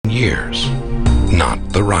years. Not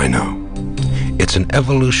the rhino. It's an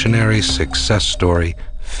evolutionary success story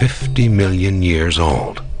 50 million years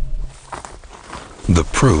old. The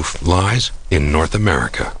proof lies in North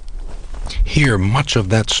America. Here, much of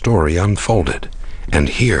that story unfolded, and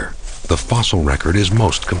here, the fossil record is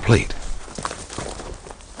most complete.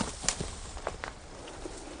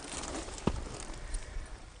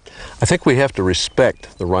 I think we have to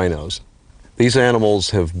respect the rhinos. These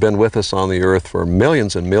animals have been with us on the earth for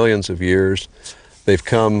millions and millions of years. They've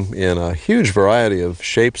come in a huge variety of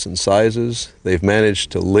shapes and sizes. They've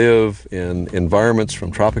managed to live in environments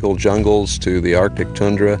from tropical jungles to the Arctic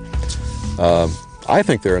tundra. I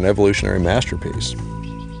think they're an evolutionary masterpiece.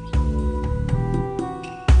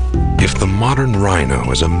 If the modern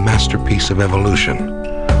rhino is a masterpiece of evolution,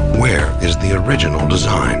 where is the original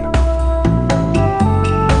design?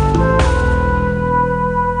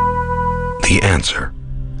 The answer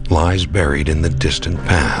lies buried in the distant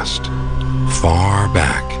past, far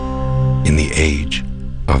back in the age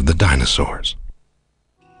of the dinosaurs.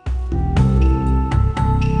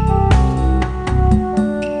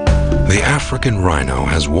 The African rhino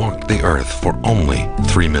has walked the earth for only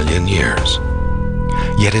 3 million years,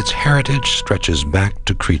 yet its heritage stretches back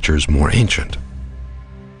to creatures more ancient.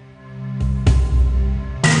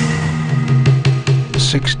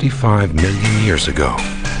 65 million years ago,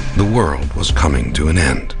 the world was coming to an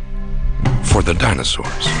end for the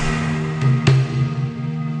dinosaurs.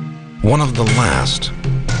 One of the last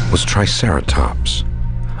was Triceratops,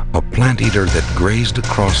 a plant eater that grazed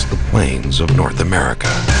across the plains of North America.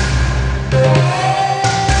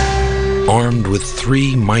 Armed with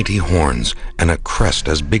 3 mighty horns and a crest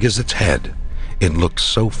as big as its head, it looked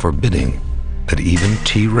so forbidding that even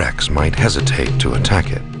T-Rex might hesitate to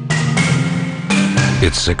attack it.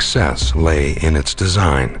 Its success lay in its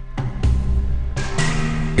design.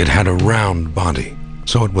 It had a round body,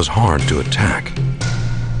 so it was hard to attack.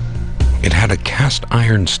 It had a cast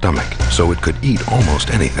iron stomach, so it could eat almost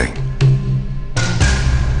anything.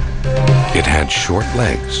 It had short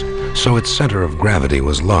legs, so its center of gravity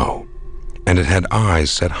was low, and it had eyes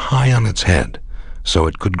set high on its head, so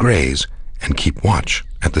it could graze and keep watch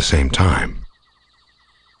at the same time.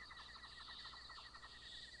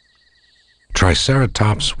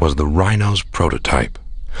 Triceratops was the rhino's prototype,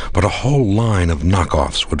 but a whole line of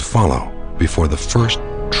knockoffs would follow before the first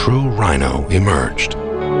true rhino emerged.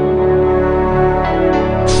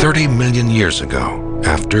 30 million years ago,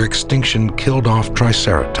 after extinction killed off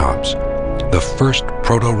Triceratops, the first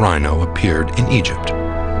proto-rhino appeared in Egypt.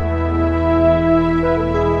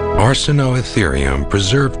 Arsinoitherium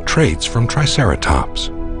preserved traits from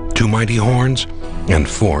Triceratops, 2 mighty horns and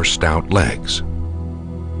 4 stout legs.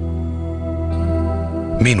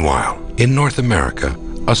 Meanwhile, in North America,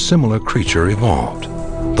 a similar creature evolved,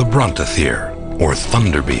 the Brontothere, or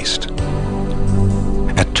thunder beast.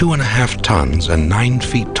 At 2.5 tons and 9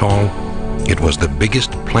 feet tall, it was the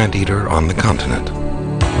biggest plant eater on the continent.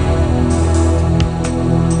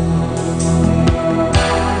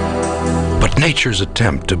 But nature's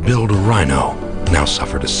attempt to build a rhino now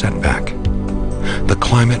suffered a setback. The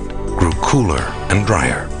climate grew cooler and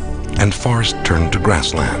drier, and forests turned to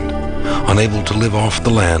grassland. Unable to live off the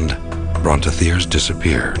land, Brontotheres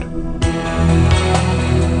disappeared.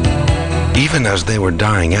 Even as they were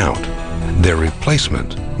dying out, their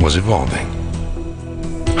replacement was evolving.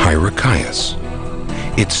 Hyraceus.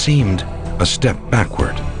 It seemed a step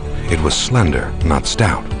backward. It was slender, not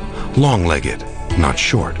stout, long-legged, not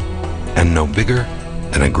short, and no bigger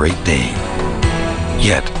than a Great Dane.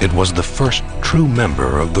 Yet it was the first true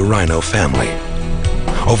member of the rhino family.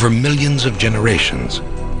 Over millions of generations,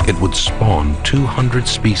 it would spawn 200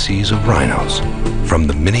 species of rhinos, from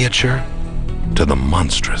the miniature to the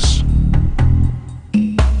monstrous.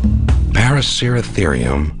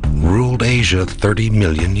 Paraceratherium ruled Asia 30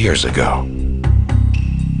 million years ago.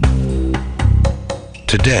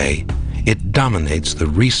 Today, it dominates the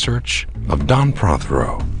research of Don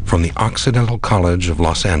Prothero from the Occidental College of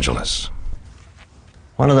Los Angeles.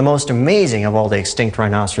 One of the most amazing of all the extinct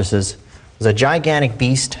rhinoceroses was a gigantic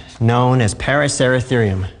beast known as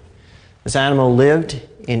Paraceratherium. This animal lived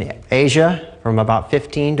in Asia from about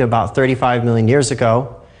 15 to about 35 million years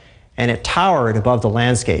ago, and it towered above the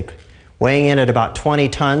landscape, weighing in at about 20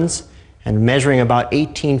 tons and measuring about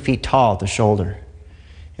 18 feet tall at the shoulder.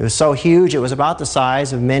 It was so huge it was about the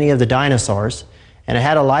size of many of the dinosaurs, and it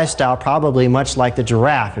had a lifestyle probably much like the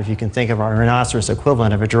giraffe, if you can think of our rhinoceros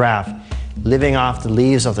equivalent of a giraffe, living off the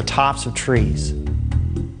leaves of the tops of trees.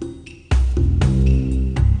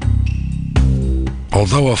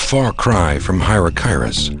 Although a far cry from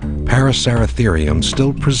Hyraceus, Paraceratherium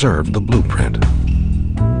still preserved the blueprint.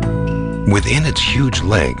 Within its huge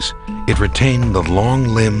legs, it retained the long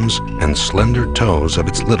limbs and slender toes of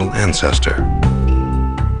its little ancestor.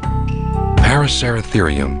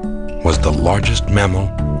 Paraceratherium was the largest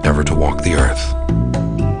mammal ever to walk the earth.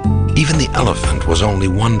 Even the elephant was only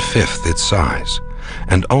 1/5 its size,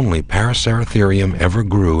 and only Paraceratherium ever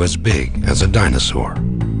grew as big as a dinosaur.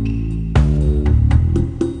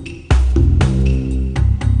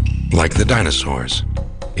 Like the dinosaurs,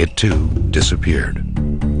 it too disappeared.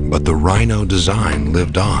 But the rhino design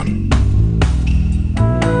lived on.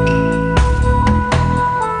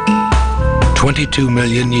 22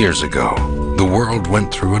 million years ago, the world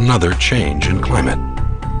went through another change in climate.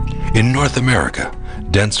 In North America,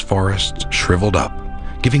 dense forests shriveled up,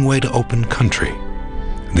 giving way to open country,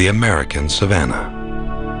 the American savanna.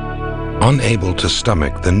 Unable to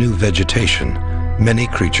stomach the new vegetation, many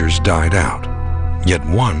creatures died out, yet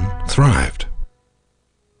one thrived.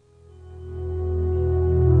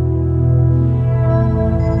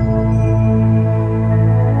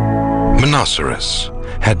 Rhinoceros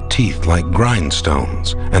had teeth like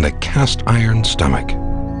grindstones and a cast iron stomach.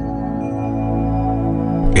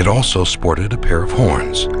 It also sported a pair of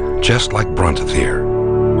horns, just like Brontotherium.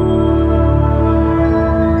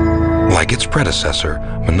 Like its predecessor,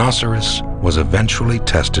 Rhinoceros was eventually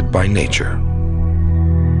tested by nature.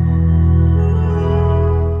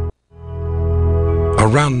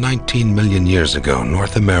 Around 19 million years ago,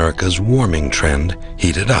 North America's warming trend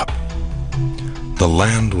heated up. The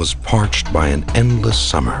land was parched by an endless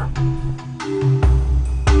summer.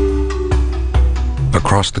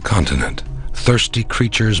 Across the continent, thirsty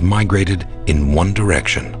creatures migrated in one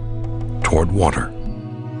direction, toward water.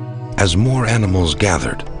 As more animals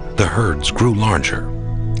gathered, the herds grew larger,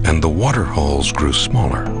 and the water holes grew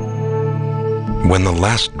smaller. When the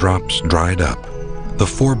last drops dried up, the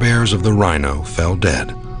forebears of the rhino fell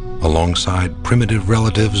dead, alongside primitive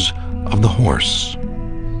relatives of the horse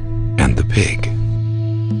and the pig.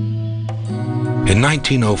 In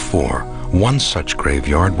 1904, one such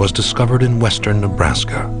graveyard was discovered in western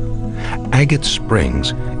Nebraska. Agate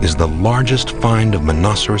Springs is the largest find of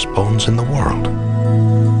rhinoceros bones in the world.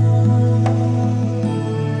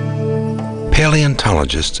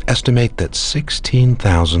 Paleontologists estimate that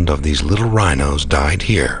 16,000 of these little rhinos died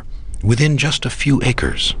here, within just a few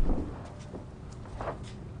acres.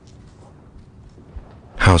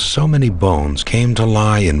 How so many bones came to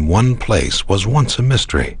lie in one place was once a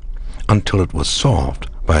mystery, until it was solved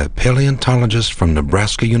by a paleontologist from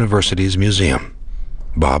Nebraska University's museum,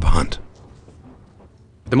 Bob Hunt.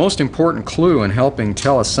 The most important clue in helping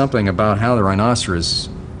tell us something about how the rhinoceros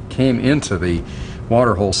came into the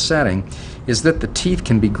waterhole setting is that the teeth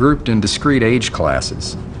can be grouped in discrete age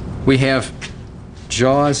classes. We have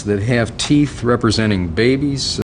jaws that have teeth representing babies,